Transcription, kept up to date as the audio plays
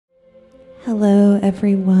Hello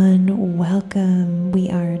everyone, welcome. We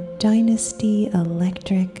are Dynasty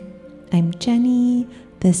Electric. I'm Jenny,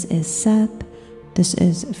 this is Seth, this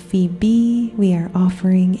is Phoebe. We are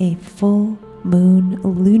offering a full moon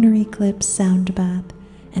lunar eclipse sound bath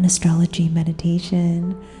and astrology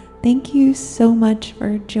meditation. Thank you so much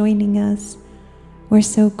for joining us. We're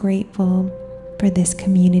so grateful for this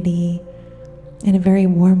community, and a very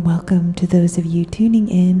warm welcome to those of you tuning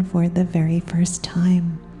in for the very first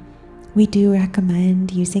time. We do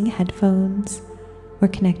recommend using headphones or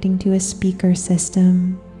connecting to a speaker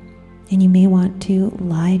system, and you may want to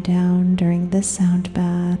lie down during the sound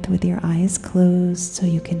bath with your eyes closed so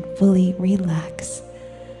you can fully relax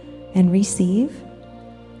and receive.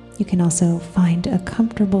 You can also find a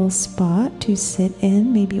comfortable spot to sit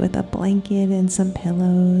in, maybe with a blanket and some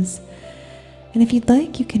pillows. And if you'd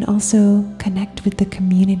like, you can also connect with the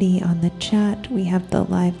community on the chat. We have the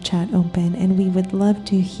live chat open, and we would love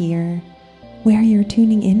to hear where you're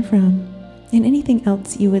tuning in from and anything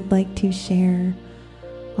else you would like to share.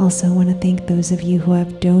 Also want to thank those of you who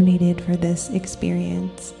have donated for this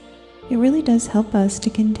experience. It really does help us to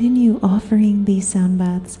continue offering these sound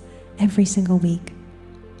baths every single week.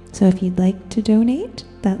 So if you'd like to donate,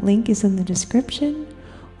 that link is in the description,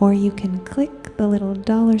 or you can click the little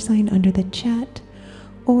 $sign under the chat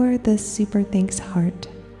or the super thanks heart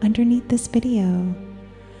underneath this video.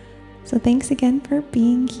 So thanks again for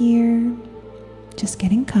being here. Just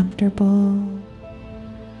getting comfortable.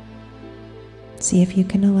 See if you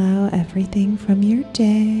can allow everything from your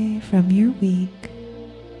day, from your week,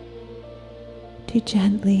 to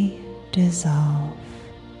gently dissolve.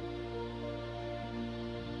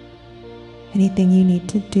 Anything you need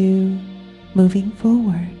to do moving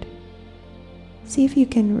forward, see if you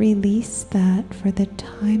can release that for the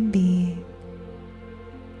time being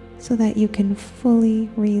so that you can fully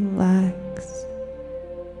relax,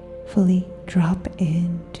 fully drop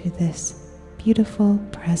into this beautiful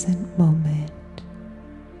present moment.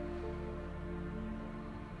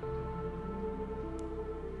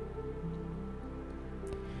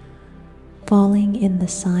 Falling in the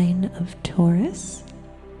sign of Taurus,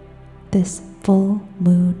 this full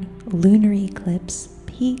moon lunar eclipse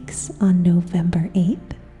peaks on November 8th.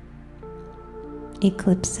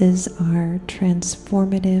 Eclipses are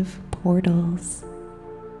transformative portals.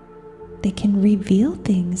 They can reveal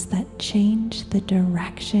things that change the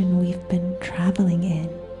direction we've been traveling in.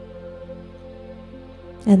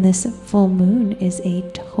 And this full moon is a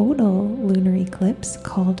total lunar eclipse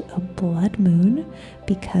called a blood moon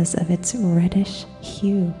because of its reddish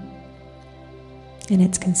hue. And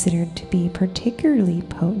it's considered to be particularly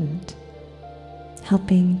potent,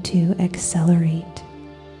 helping to accelerate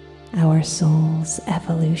our soul's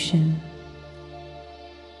evolution.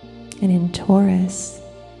 And in Taurus,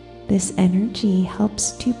 this energy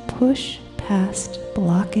helps to push past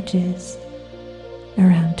blockages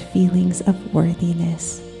around feelings of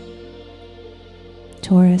worthiness.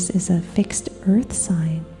 Taurus is a fixed earth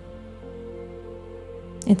sign.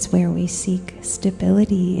 It's where we seek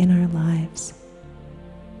stability in our lives.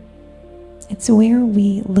 It's where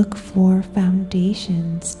we look for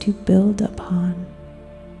foundations to build upon.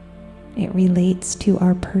 It relates to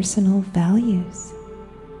our personal values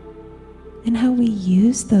and how we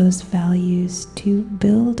use those values to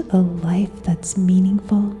build a life that's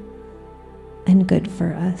meaningful and good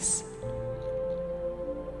for us.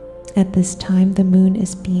 At this time, the moon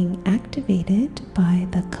is being activated by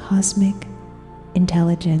the cosmic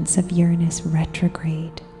intelligence of Uranus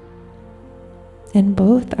retrograde, and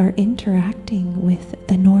both are interacting with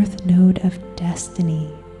the North Node of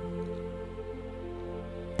Destiny.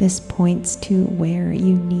 This points to where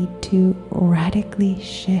you need to radically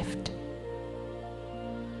shift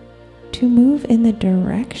to move in the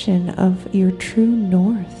direction of your true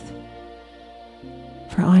north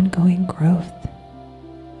for ongoing growth.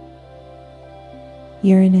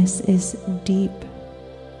 Uranus is deep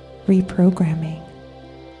reprogramming,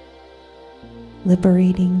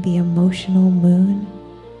 liberating the emotional moon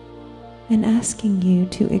and asking you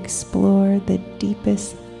to explore the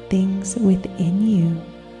deepest things within you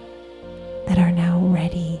that are now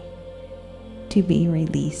ready to be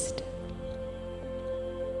released.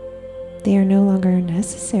 They are no longer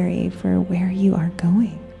necessary for where you are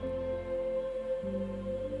going.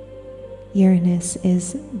 Uranus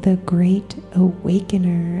is the great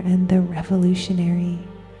awakener and the revolutionary,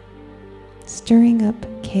 stirring up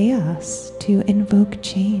chaos to invoke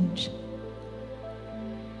change.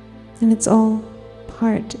 And it's all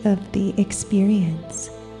part of the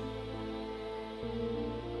experience.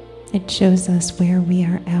 It shows us where we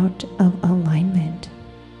are out of alignment.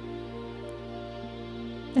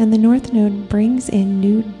 And the North Node brings in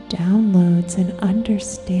new downloads and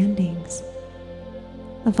understandings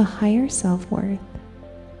of a higher self-worth.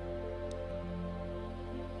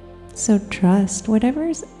 So trust whatever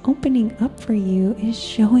is opening up for you is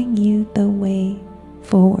showing you the way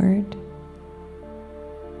forward.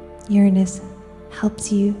 Uranus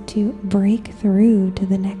helps you to break through to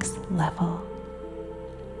the next level.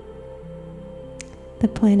 The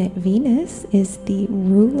planet Venus is the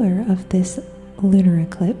ruler of this lunar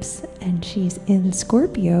eclipse, and she's in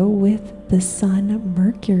Scorpio with the Sun,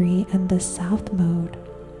 Mercury, and the South Node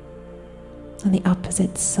on the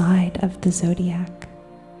opposite side of the zodiac.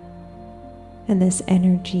 And this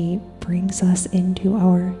energy brings us into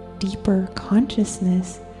our deeper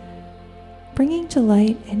consciousness, bringing to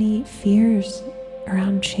light any fears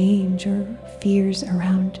around change or fears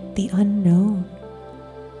around the unknown,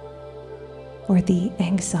 or the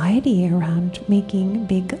anxiety around making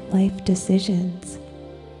big life decisions.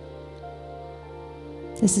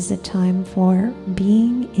 This is a time for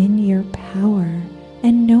being in your power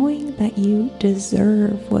and knowing that you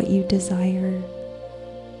deserve what you desire.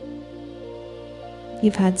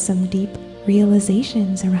 You've had some deep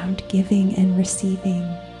realizations around giving and receiving.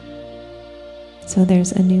 So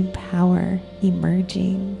there's a new power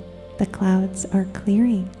emerging. The clouds are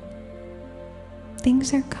clearing.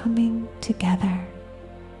 Things are coming together.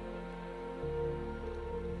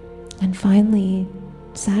 And finally,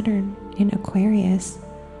 Saturn in Aquarius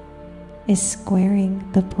is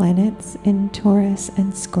squaring the planets in Taurus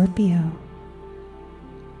and Scorpio.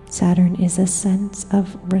 Saturn is a sense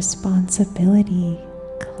of responsibility,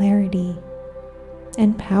 clarity,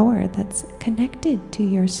 and power that's connected to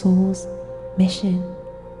your soul's mission,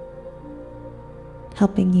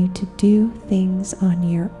 helping you to do things on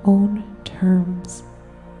your own terms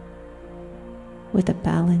with a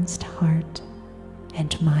balanced heart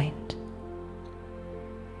and mind.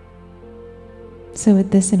 So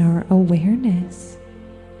with this in our awareness,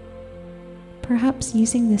 perhaps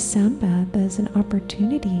using this sound bath as an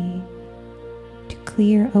opportunity to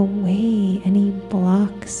clear away any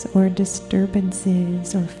blocks or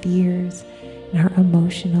disturbances or fears in our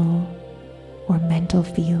emotional or mental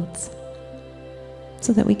fields,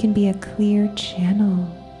 so that we can be a clear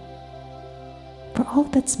channel for all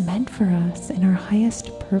that's meant for us in our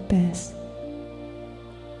highest purpose,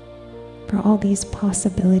 for all these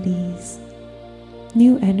possibilities,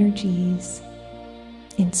 new energies,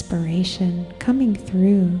 inspiration coming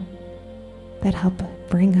through that help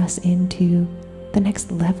bring us into the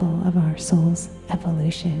next level of our soul's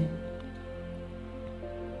evolution.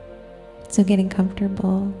 So getting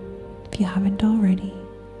comfortable, if you haven't already,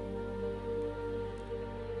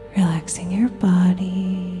 relaxing your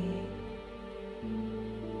body,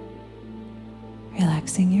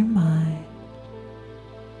 relaxing your mind,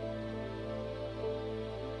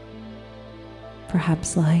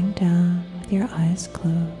 perhaps lying down with your eyes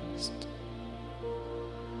closed,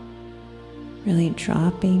 really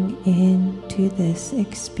dropping into this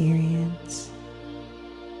experience,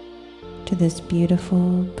 to this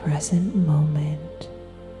beautiful present moment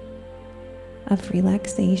of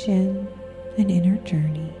relaxation and inner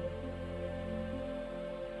journey.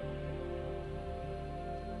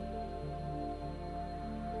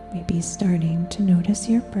 Maybe starting to notice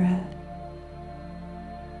your breath.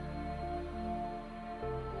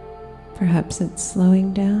 Perhaps it's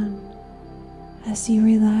slowing down as you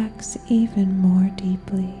relax even more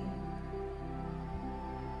deeply.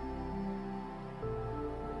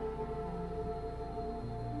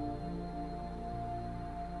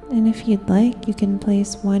 And if you'd like, you can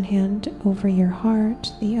place one hand over your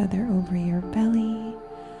heart, the other over your belly,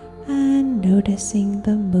 and noticing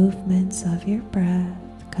the movements of your breath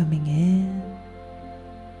coming in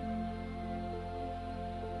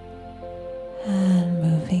and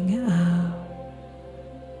moving out.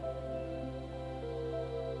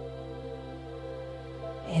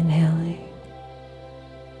 Inhaling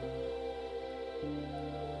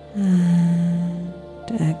and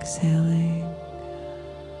exhaling.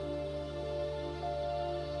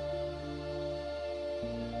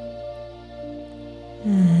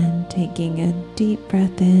 And taking a deep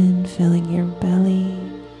breath in, filling your belly,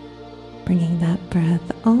 bringing that breath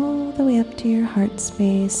all the way up to your heart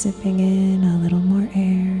space, sipping in a little more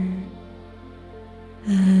air,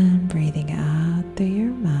 and breathing out through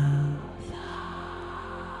your mouth.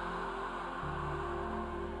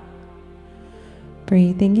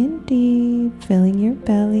 Breathing in deep, filling your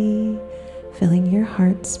belly, filling your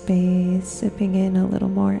heart space, sipping in a little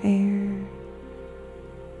more air,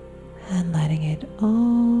 and letting it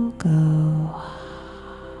all go.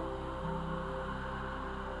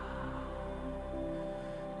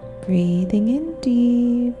 Breathing in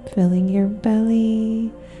deep, filling your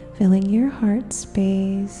belly, filling your heart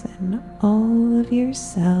space and all of your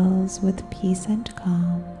cells with peace and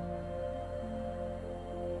calm.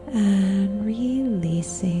 And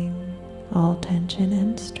releasing all tension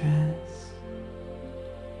and stress.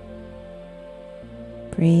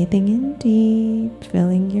 Breathing in deep,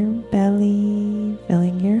 filling your belly,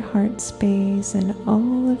 filling your heart space and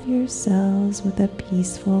all of your cells with a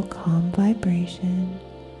peaceful, calm vibration.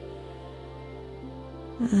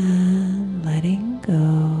 And letting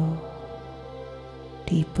go,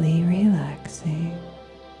 deeply relaxing.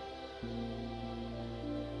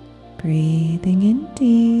 Breathing in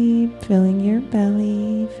deep, filling your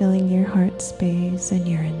belly, filling your heart space and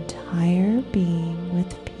your entire being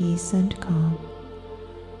with peace and calm.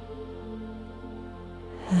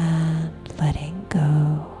 And letting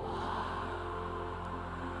go.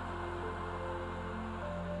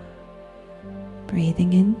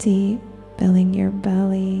 Breathing in deep, filling your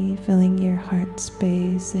belly, filling your heart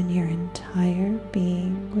space and your entire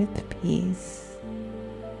being with peace.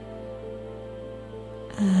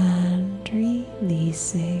 And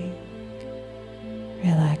releasing,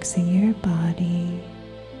 relaxing your body,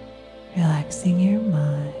 relaxing your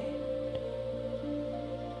mind.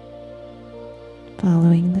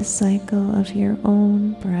 Following the cycle of your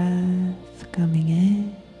own breath coming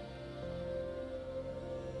in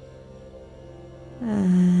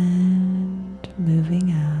and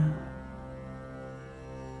moving out.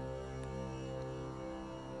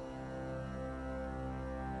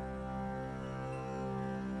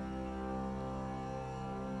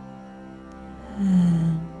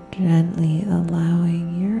 And gently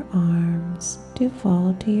allowing your arms to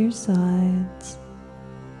fall to your sides,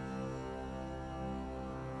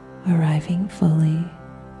 arriving fully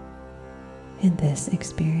in this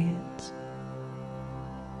experience.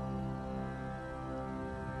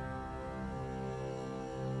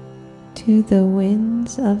 To the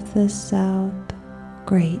winds of the south,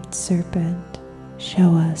 great serpent,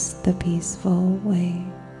 show us the peaceful way.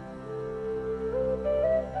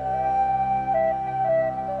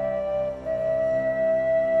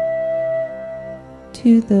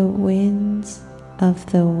 To the winds of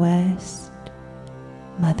the west,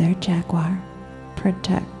 Mother Jaguar,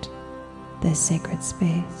 protect this sacred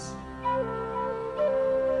space.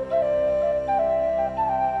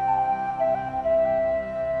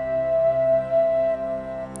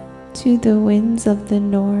 To the winds of the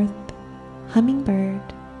north, Hummingbird,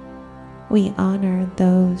 we honor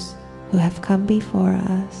those who have come before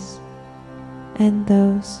us and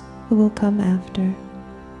those who will come after.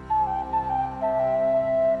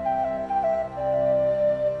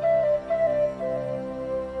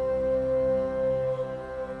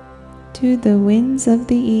 To the winds of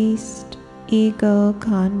the east, Eagle,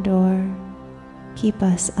 Condor, keep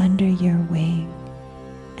us under your wing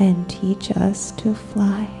and teach us to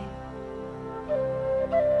fly.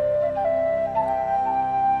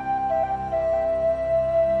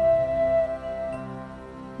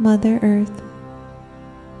 Mother Earth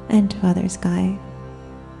and Father Sky,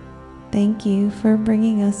 thank you for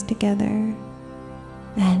bringing us together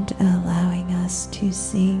and allowing us to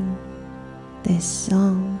sing this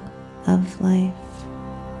song of life.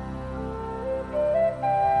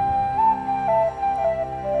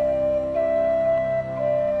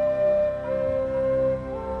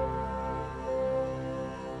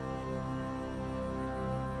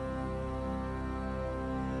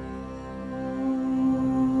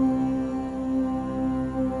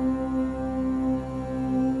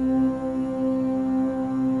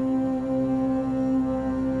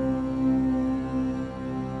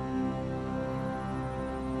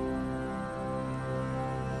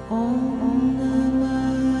 Om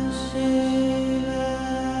Namah Shivaya.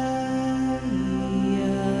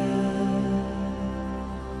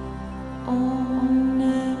 Om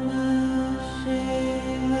Namah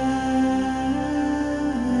Shivaya.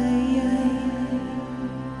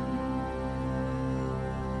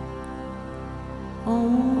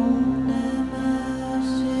 Om Namah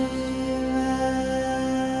Shivaya.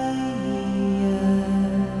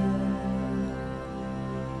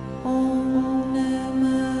 Om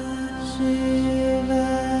Namah Shivaya.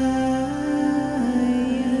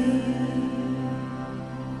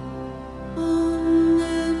 Om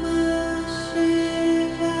Namah Shivaya.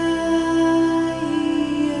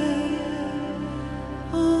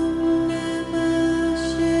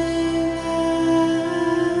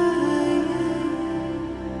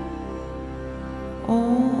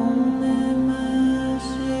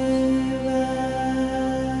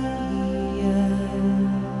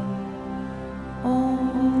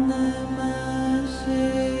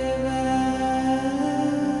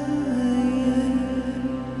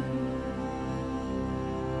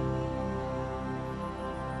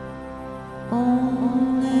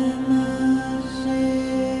 Om Namah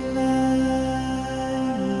Shivaya.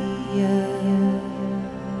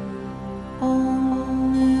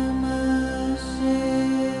 Om Namah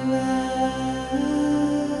Shivaya.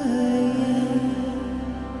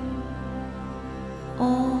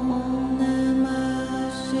 Om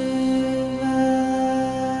Namah Shivaya.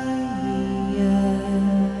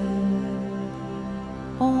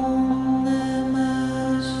 Om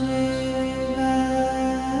Namah Shivaya.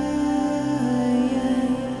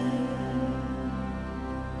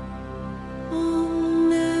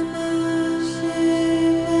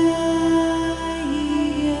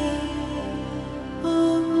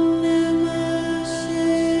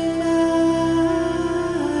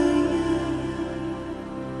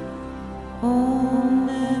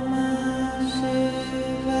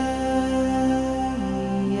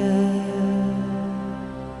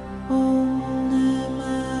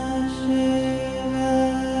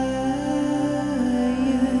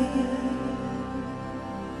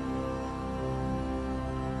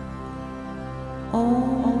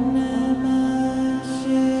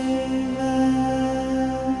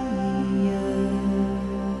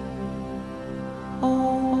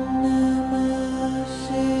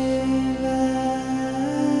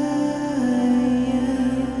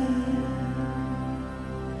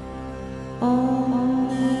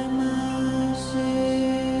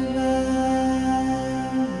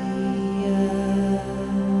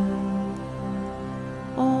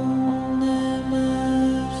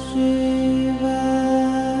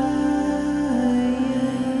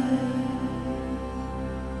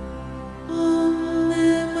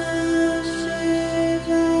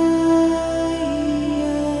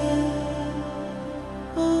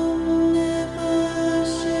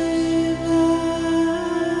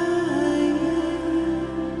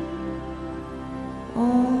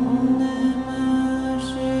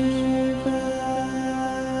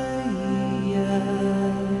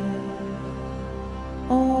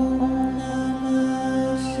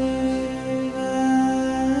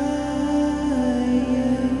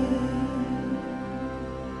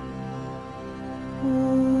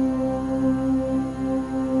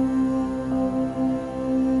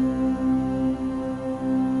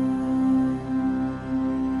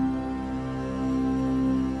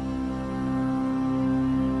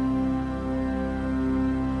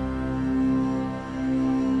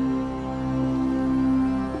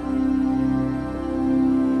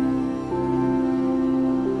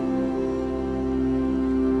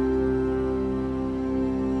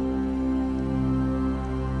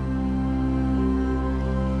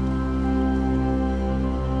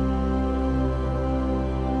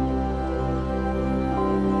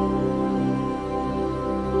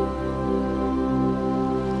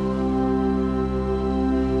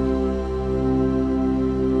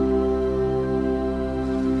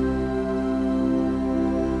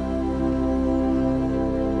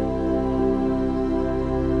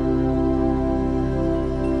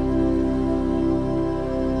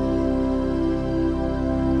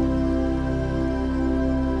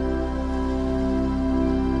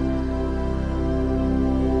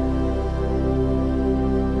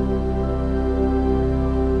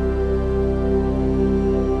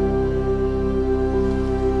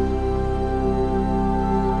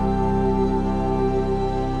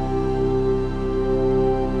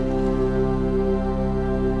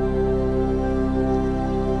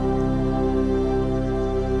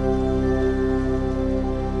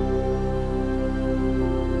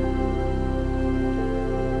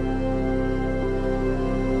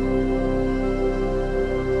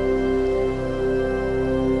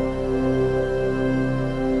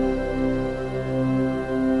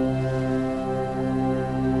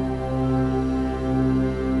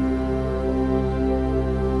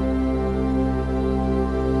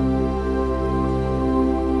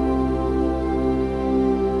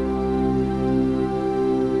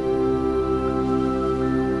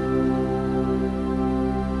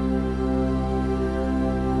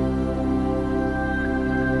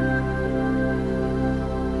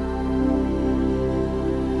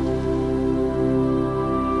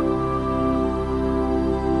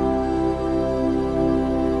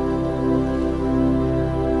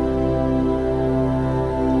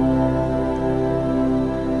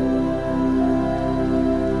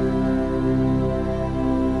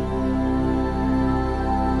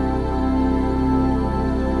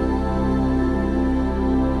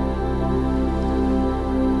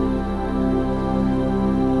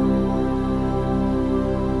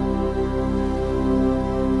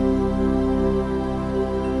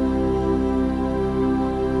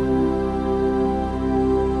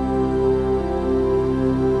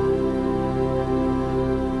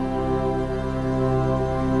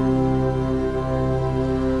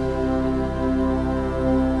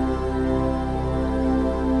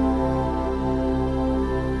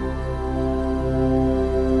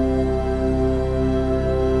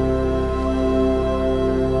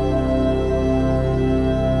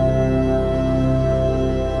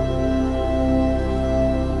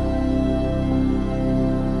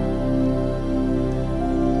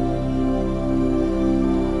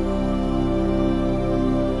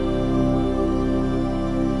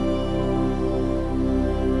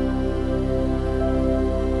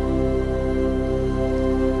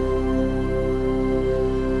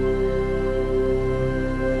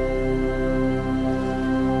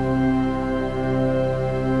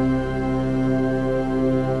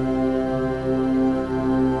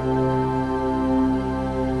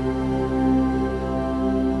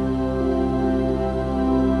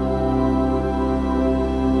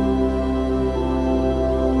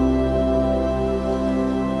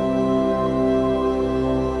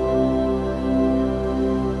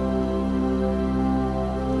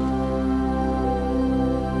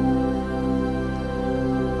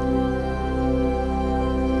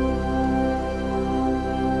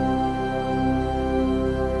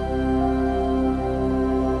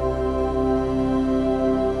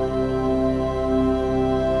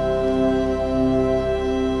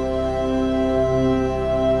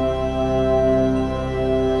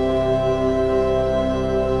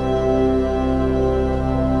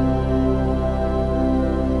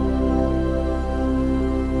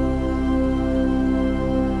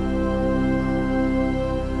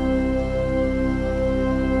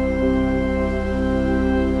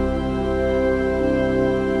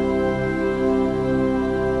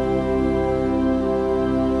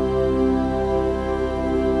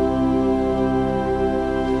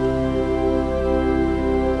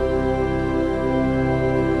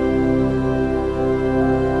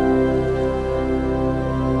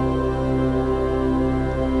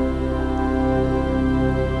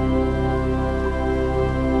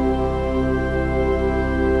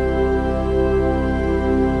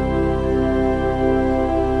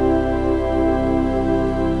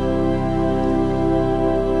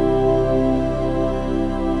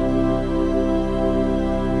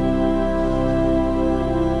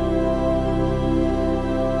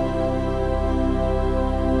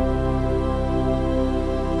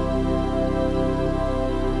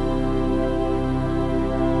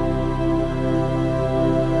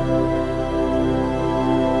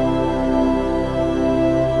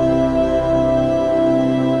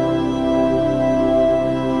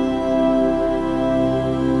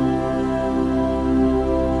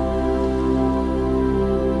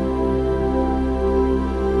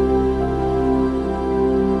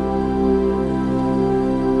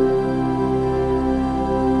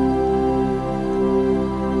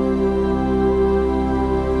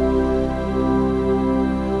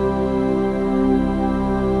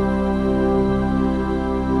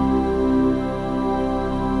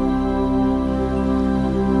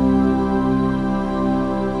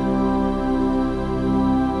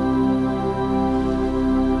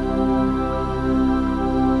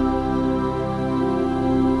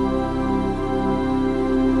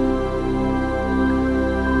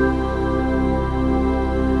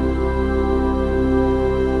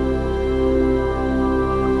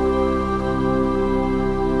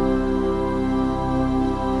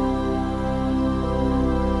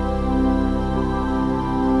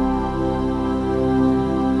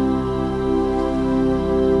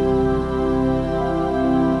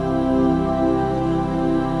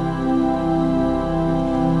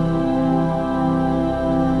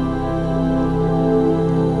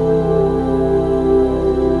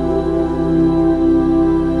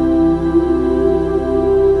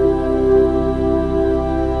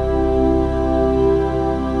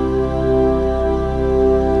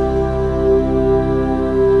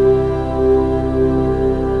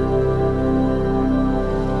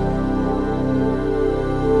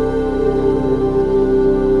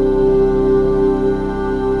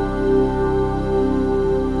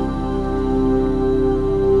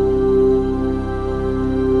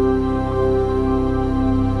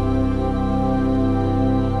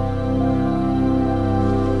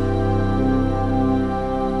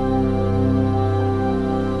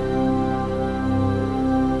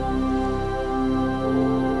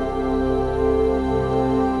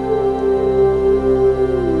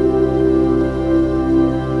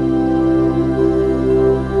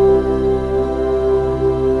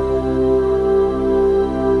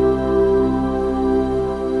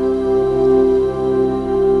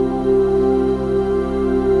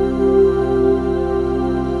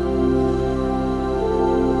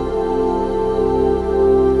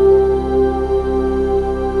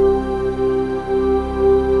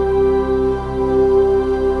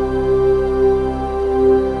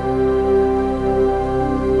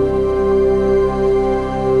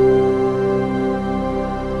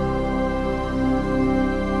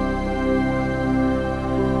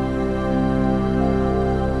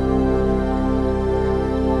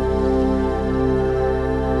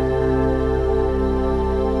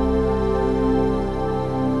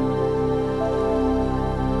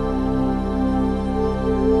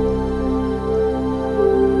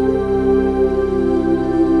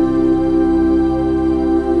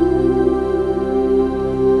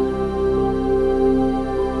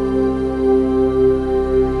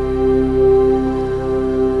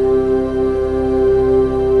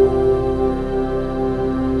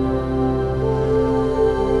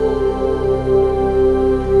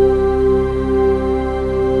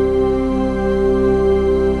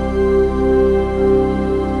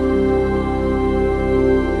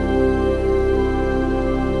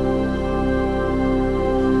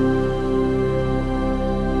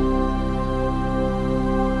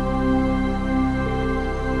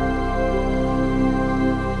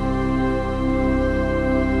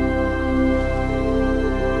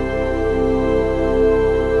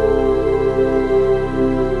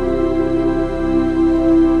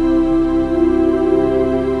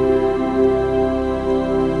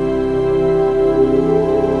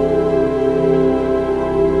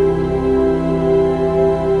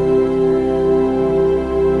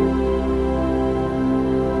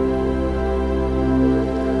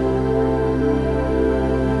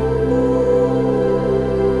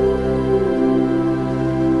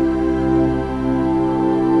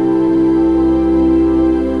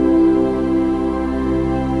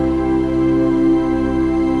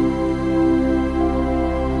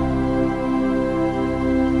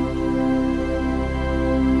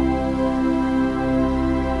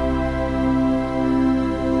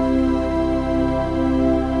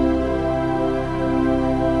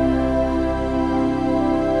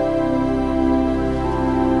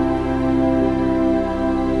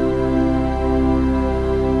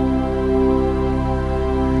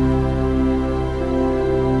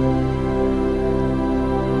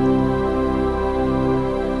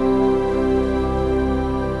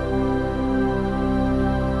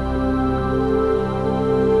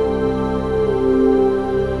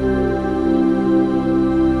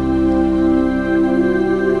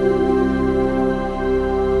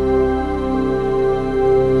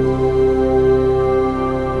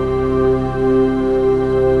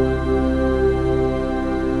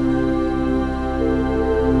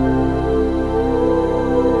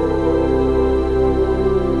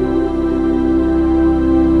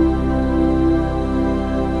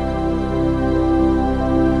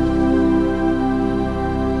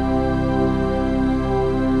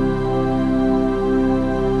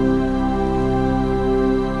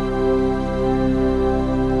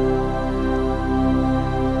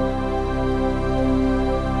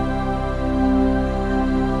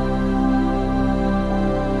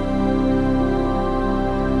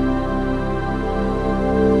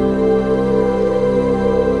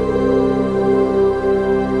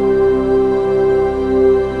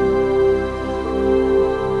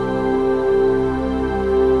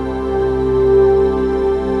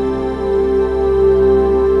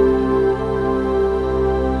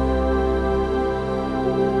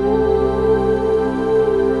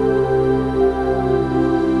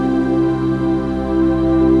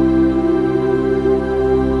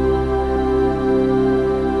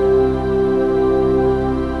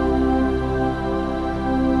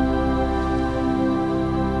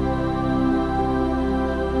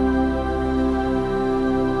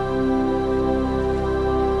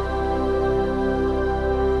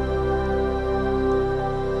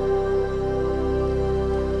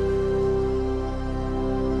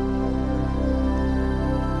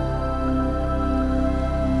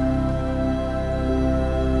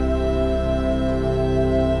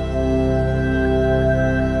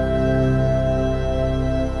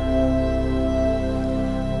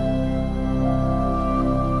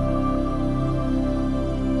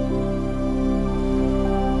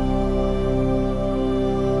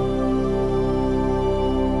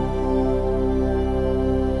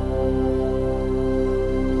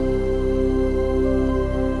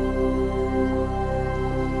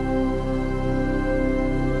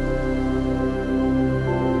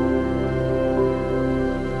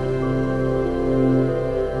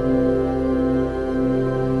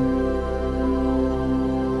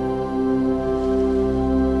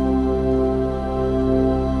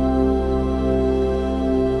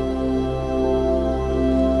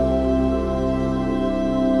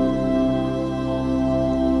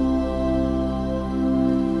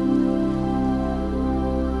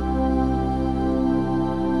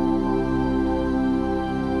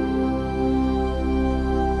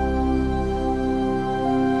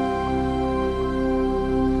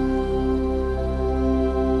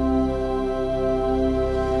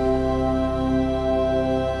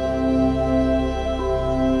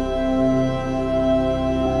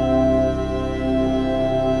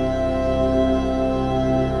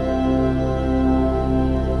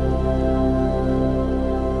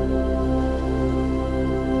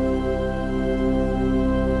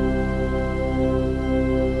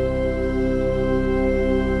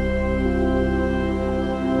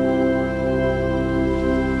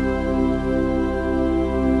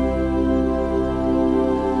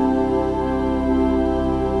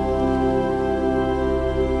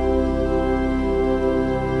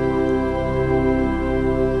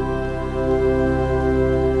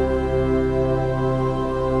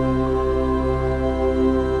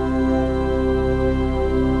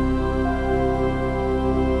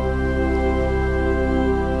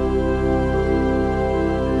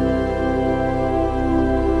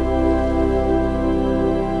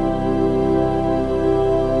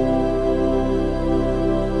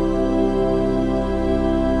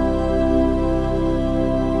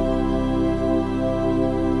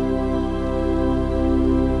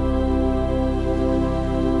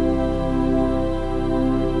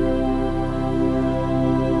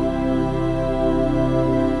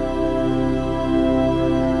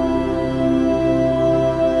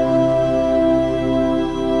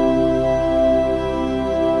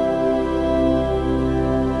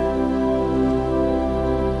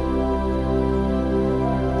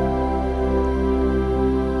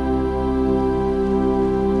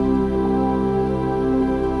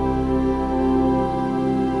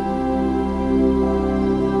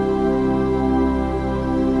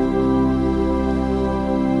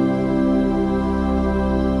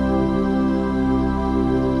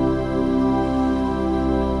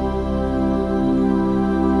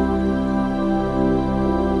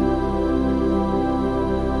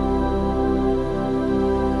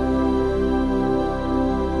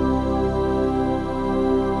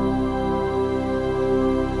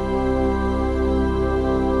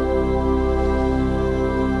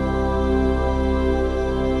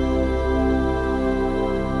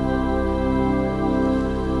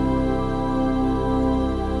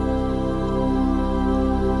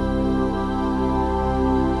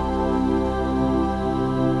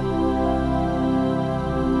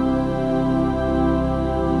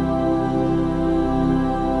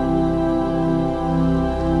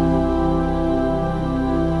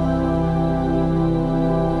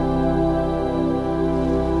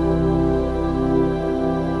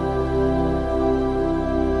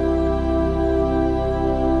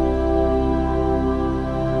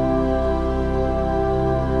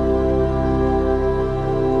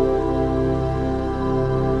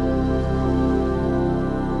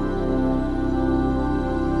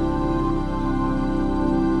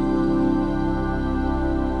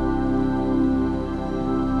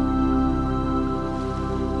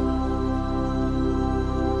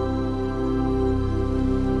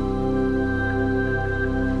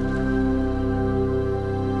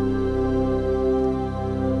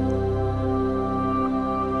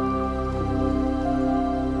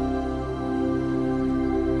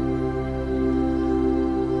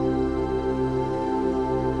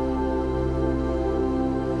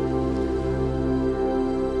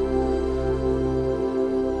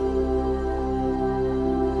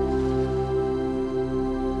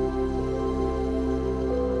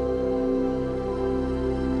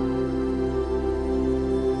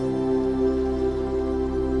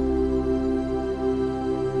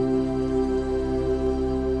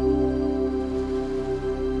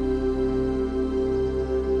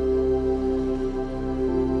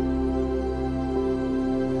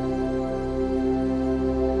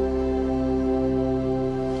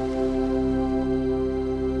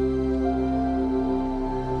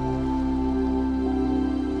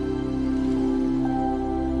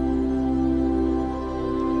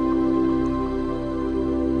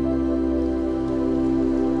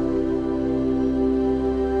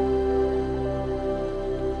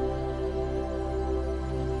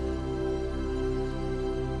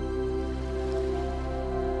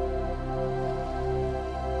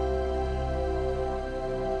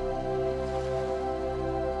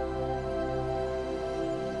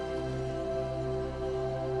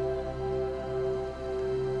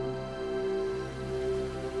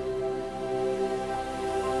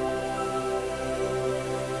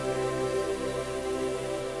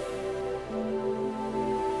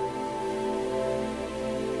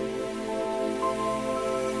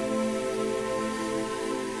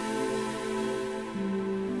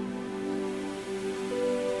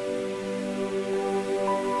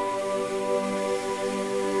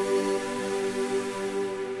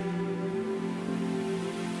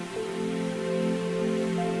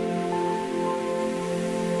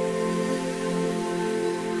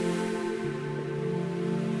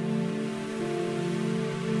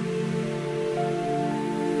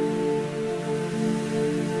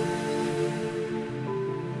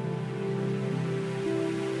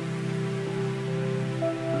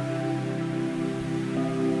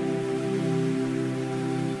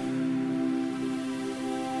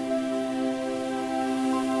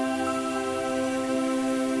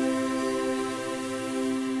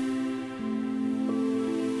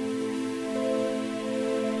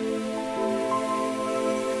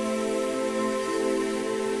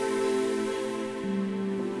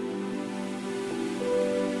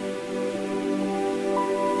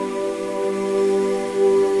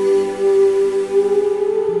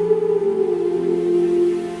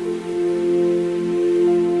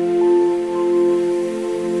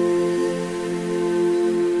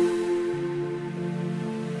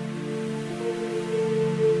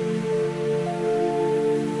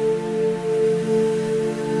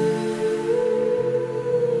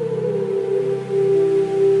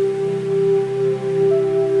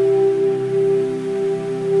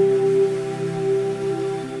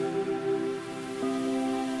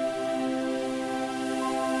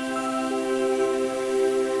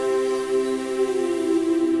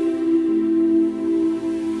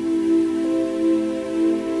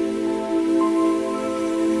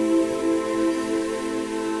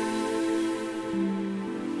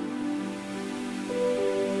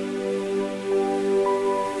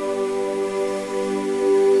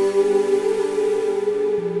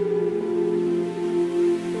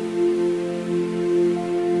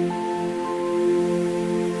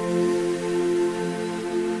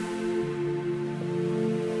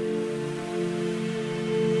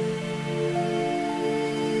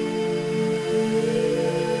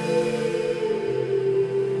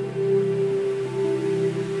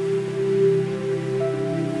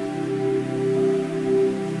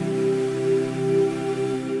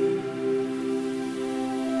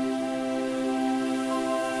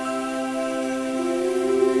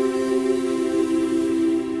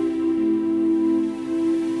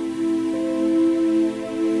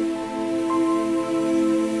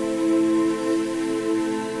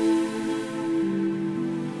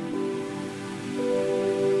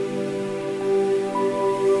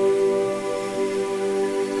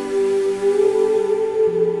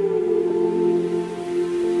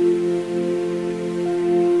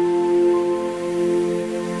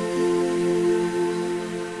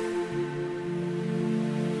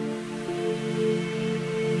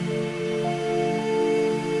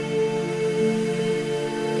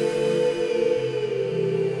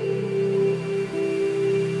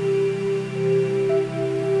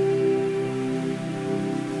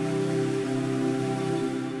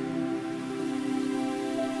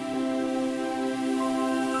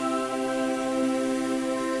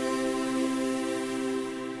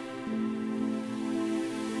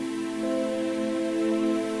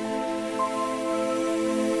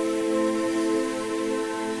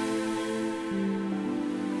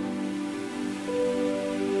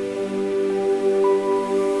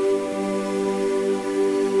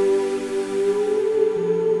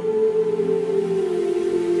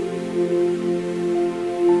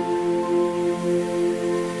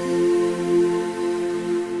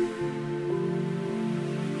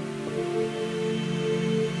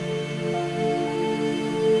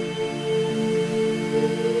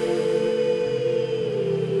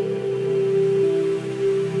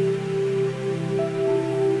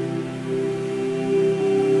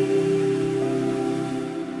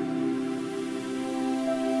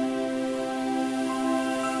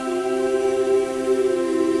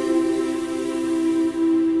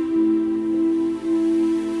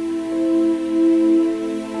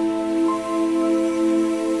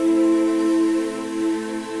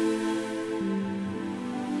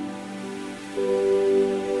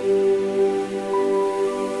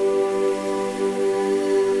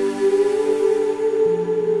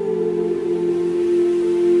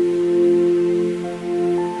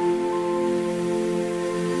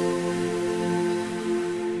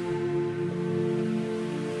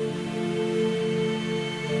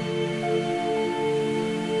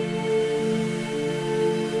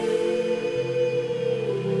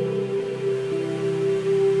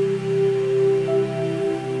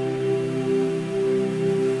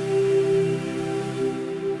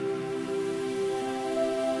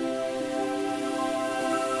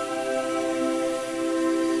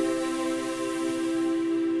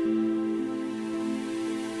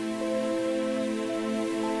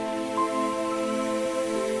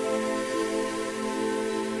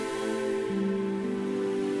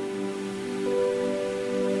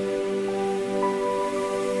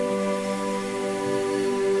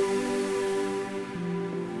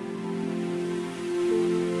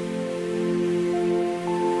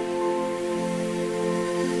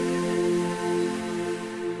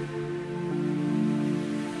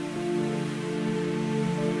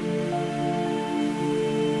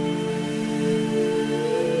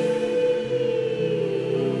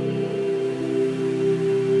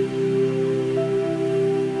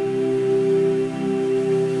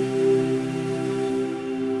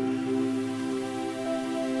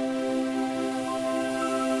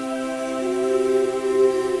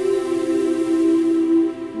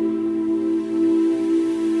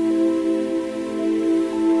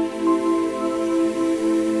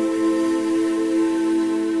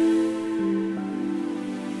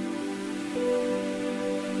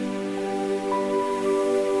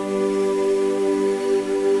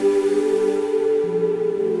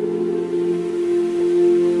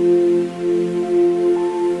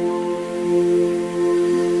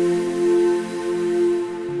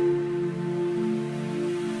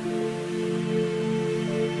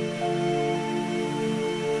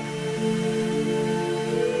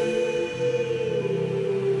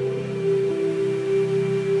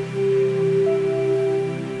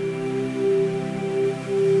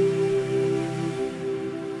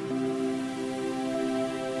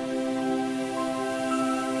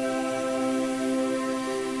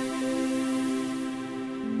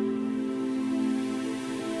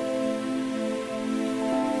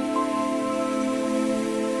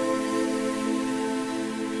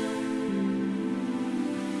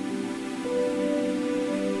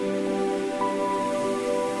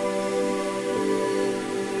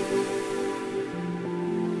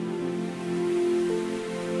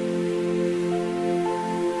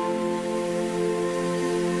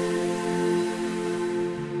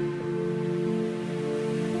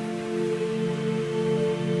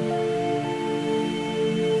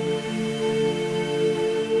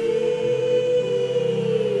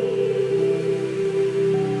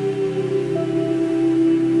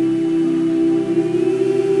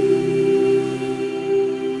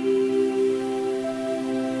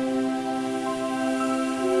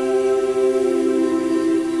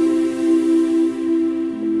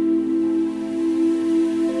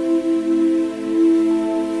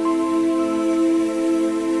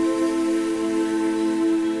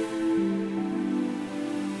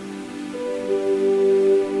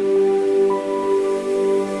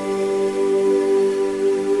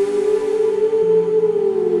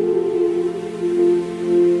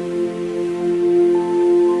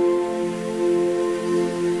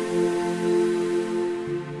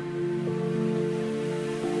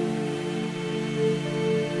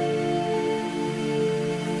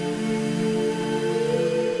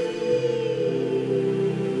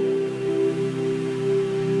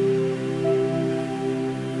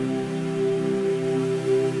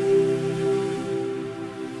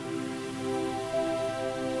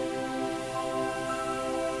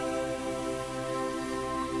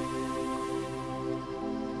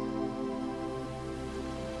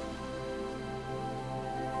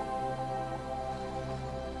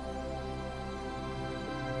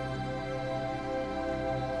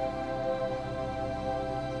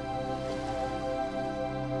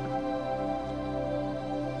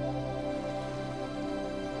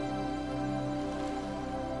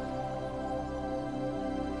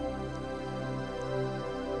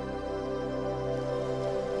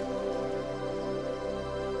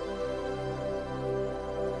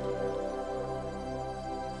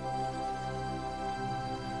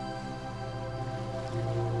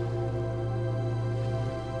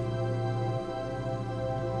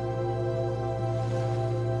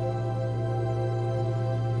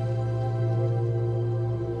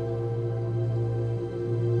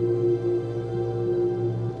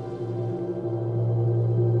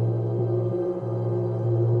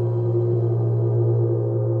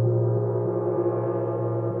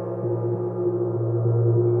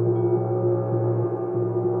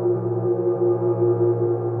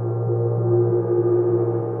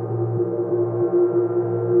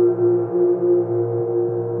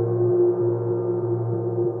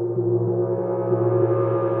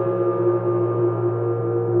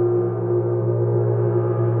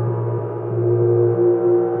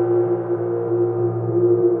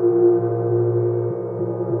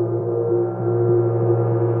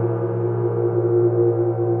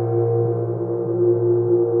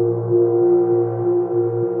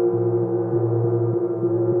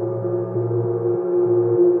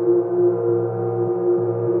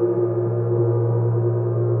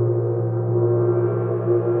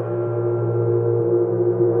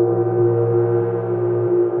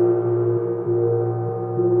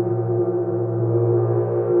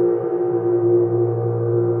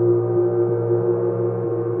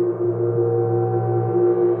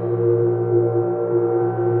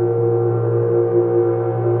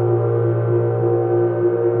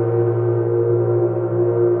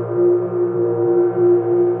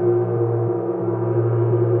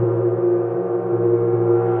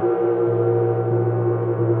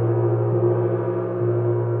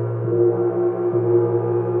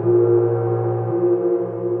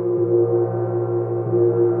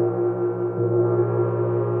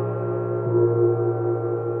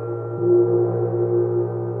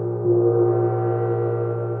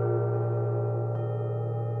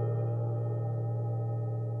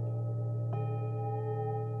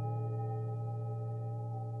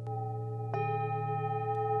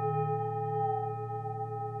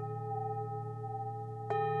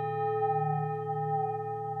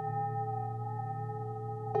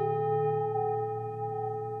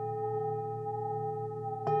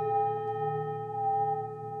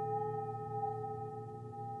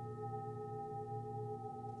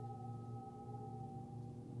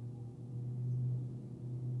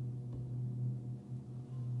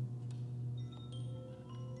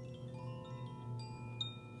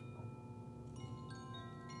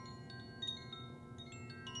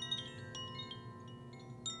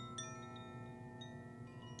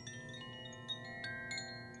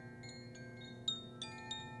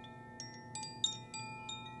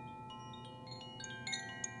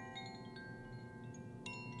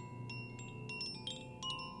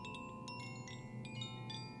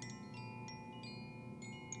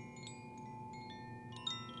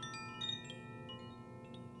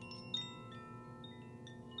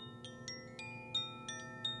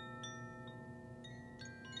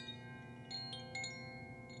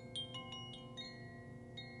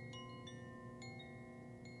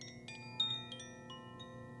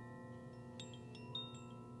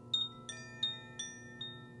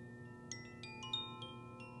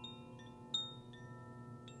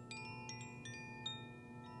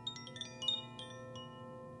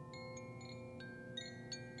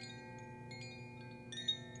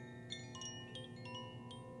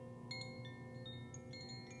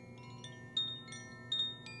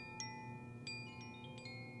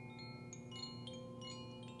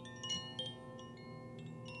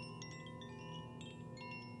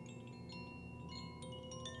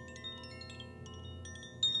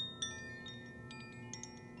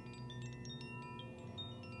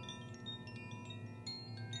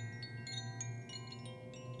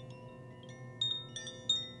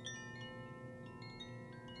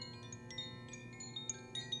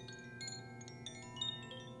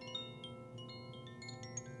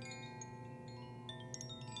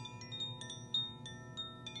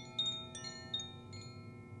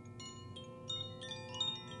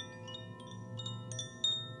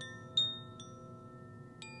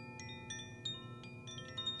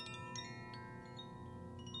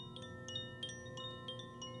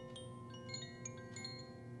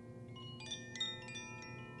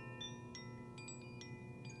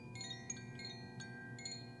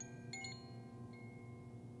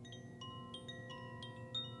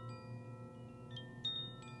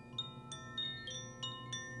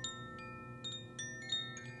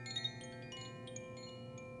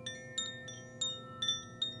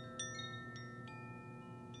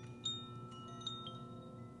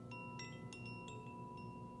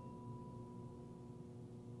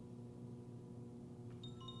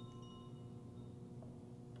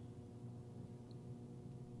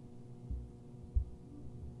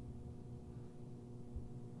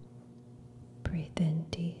 Breathe in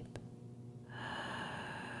deep.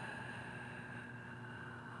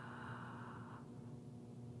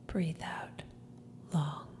 Breathe out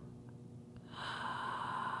long.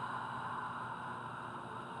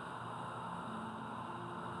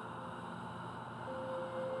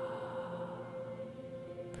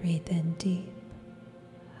 Breathe in deep.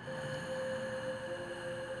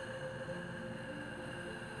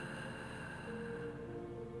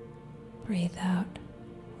 Breathe out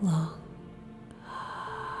long.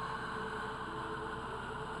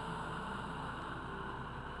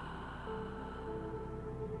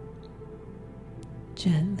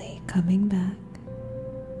 Gently coming back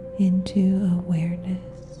into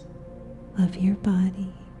awareness of your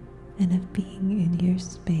body and of being in your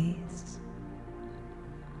space.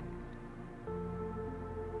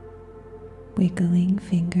 Wiggling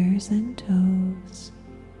fingers and toes.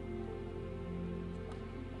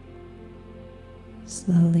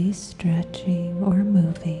 Slowly stretching or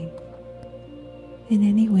moving in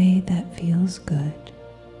any way that feels good.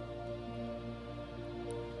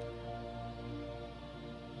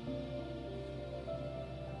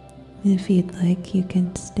 If you'd like, you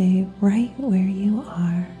can stay right where you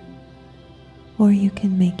are, or you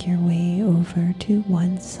can make your way over to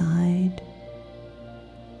one side,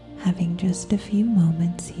 having just a few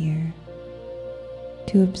moments here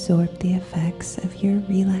to absorb the effects of your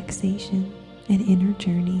relaxation and inner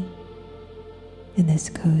journey in this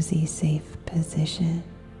cozy, safe position.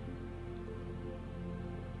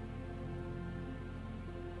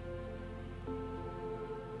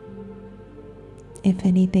 If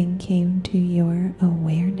anything came to your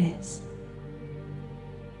awareness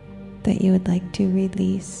that you would like to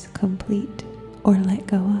release, complete, or let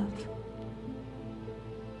go of,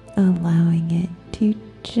 allowing it to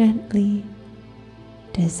gently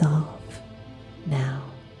dissolve now.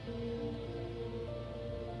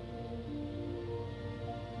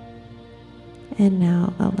 And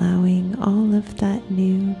now allowing all of that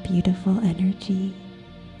new, beautiful energy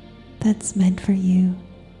that's meant for you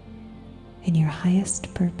and your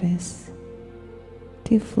highest purpose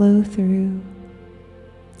to flow through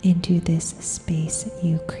into this space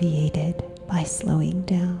you created by slowing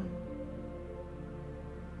down,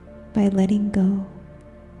 by letting go,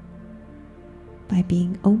 by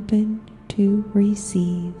being open to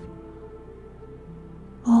receive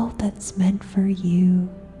all that's meant for you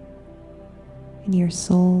in your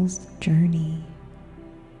soul's journey.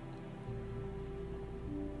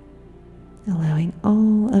 Allowing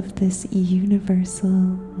all of this universal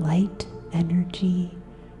light energy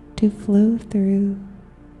to flow through,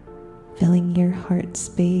 filling your heart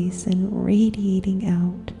space and radiating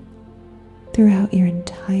out throughout your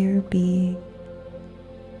entire being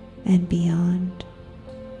and beyond.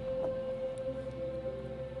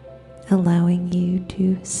 Allowing you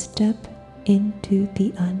to step into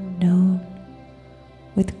the unknown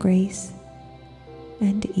with grace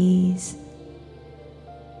and ease,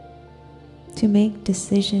 to make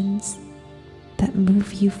decisions that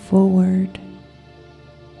move you forward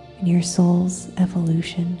in your soul's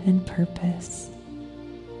evolution and purpose,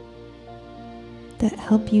 that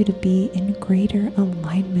help you to be in greater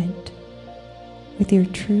alignment with your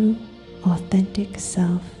true, authentic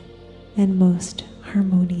self and most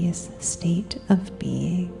harmonious state of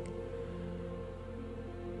being.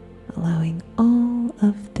 Allowing all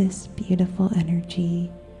of this beautiful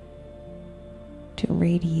energy to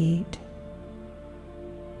radiate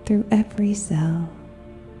through every cell.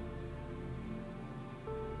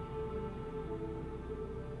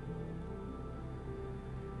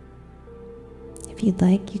 If you'd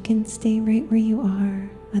like, you can stay right where you are,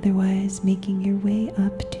 otherwise making your way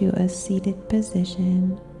up to a seated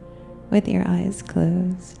position with your eyes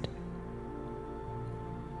closed.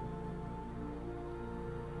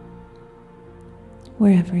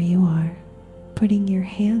 Wherever you are, putting your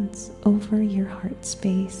hands over your heart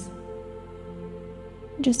space,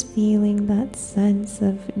 just feeling that sense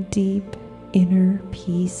of deep inner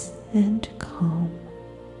peace and calm.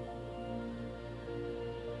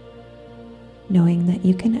 Knowing that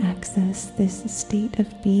you can access this state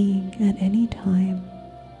of being at any time.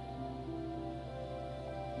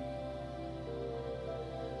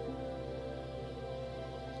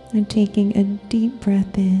 And taking a deep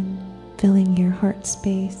breath in, filling your heart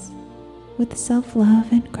space with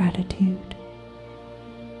self-love and gratitude.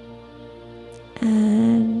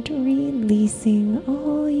 And releasing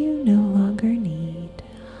all you no longer need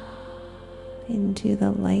into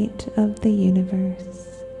the light of the universe.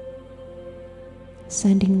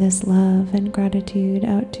 Sending this love and gratitude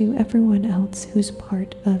out to everyone else who's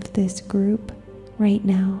part of this group right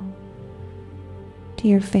now, to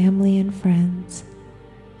your family and friends,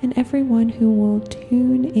 and everyone who will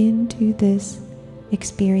tune into this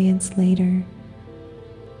experience later.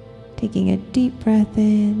 Taking a deep breath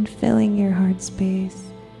in, filling your heart space,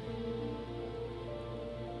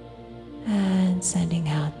 and sending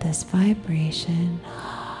out this vibration.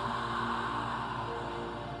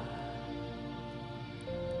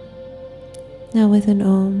 Now with an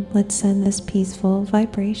Om, let's send this peaceful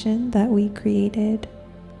vibration that we created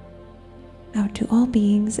out to all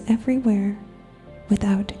beings everywhere,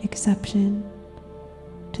 without exception,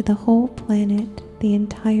 to the whole planet, the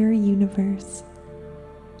entire universe,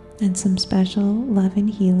 and some special love and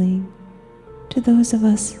healing to those of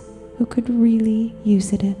us who could really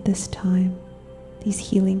use it at this time, these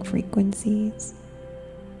healing frequencies.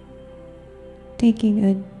 Taking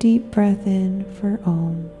a deep breath in for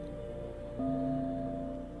Om.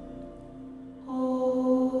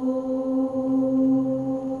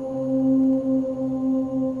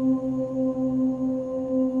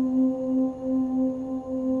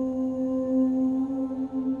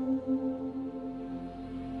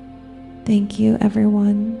 Thank you,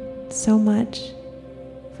 everyone, so much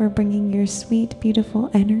for bringing your sweet, beautiful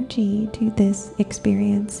energy to this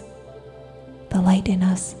experience. The light in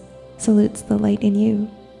us salutes the light in you.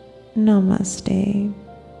 Namaste.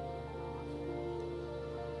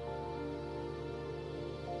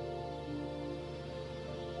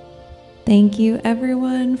 Thank you,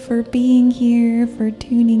 everyone, for being here, for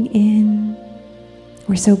tuning in.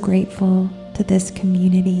 We're so grateful to this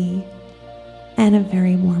community. And a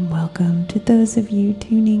very warm welcome to those of you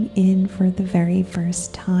tuning in for the very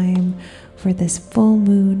first time for this full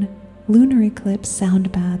moon lunar eclipse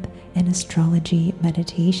sound bath and astrology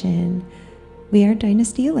meditation. We are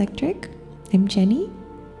Dynasty Electric. I'm Jenny.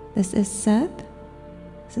 This is Seth.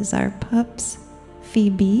 This is our pups,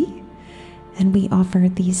 Phoebe. And we offer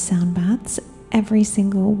these sound baths every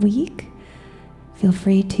single week. Feel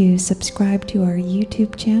free to subscribe to our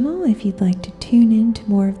YouTube channel if you'd like to tune in to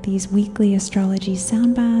more of these weekly astrology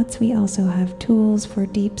sound baths. We also have tools for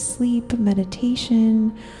deep sleep,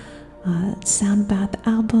 meditation, sound bath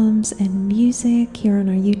albums, and music here on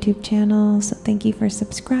our YouTube channel. So thank you for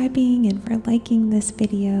subscribing and for liking this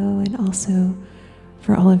video, and also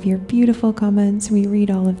for all of your beautiful comments. We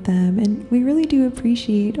read all of them, and we really do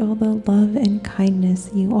appreciate all the love and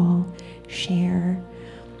kindness you all share.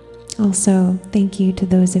 Also, thank you to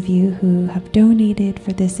those of you who have donated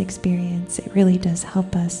for this experience. It really does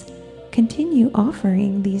help us continue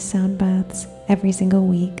offering these sound baths every single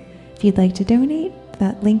week. If you'd like to donate,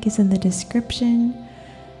 that link is in the description,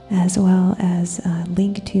 as well as a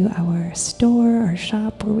link to our store or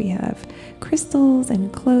shop where we have crystals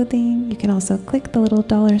and clothing. You can also click the little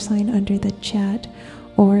 $ under the chat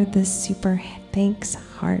or the super thanks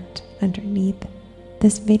heart underneath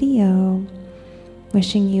this video.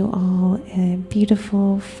 Wishing you all a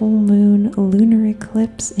beautiful full moon lunar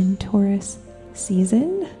eclipse in Taurus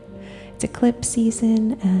season. It's eclipse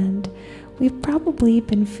season, and we've probably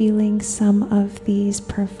been feeling some of these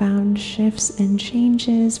profound shifts and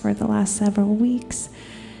changes for the last several weeks,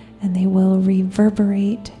 and they will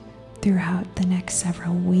reverberate throughout the next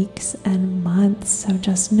several weeks and months. So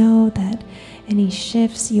just know that any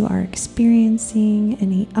shifts you are experiencing,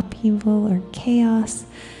 any upheaval or chaos,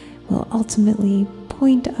 will ultimately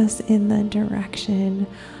point us in the direction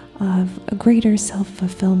of a greater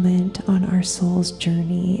self-fulfillment on our soul's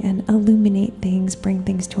journey, and illuminate things, bring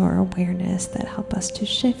things to our awareness that help us to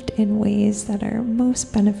shift in ways that are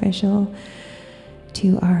most beneficial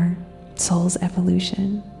to our soul's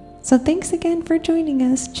evolution. So thanks again for joining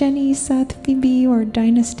us, Jenny, Seth, Phoebe, or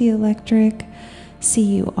Dynasty Electric. See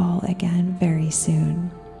you all again very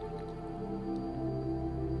soon.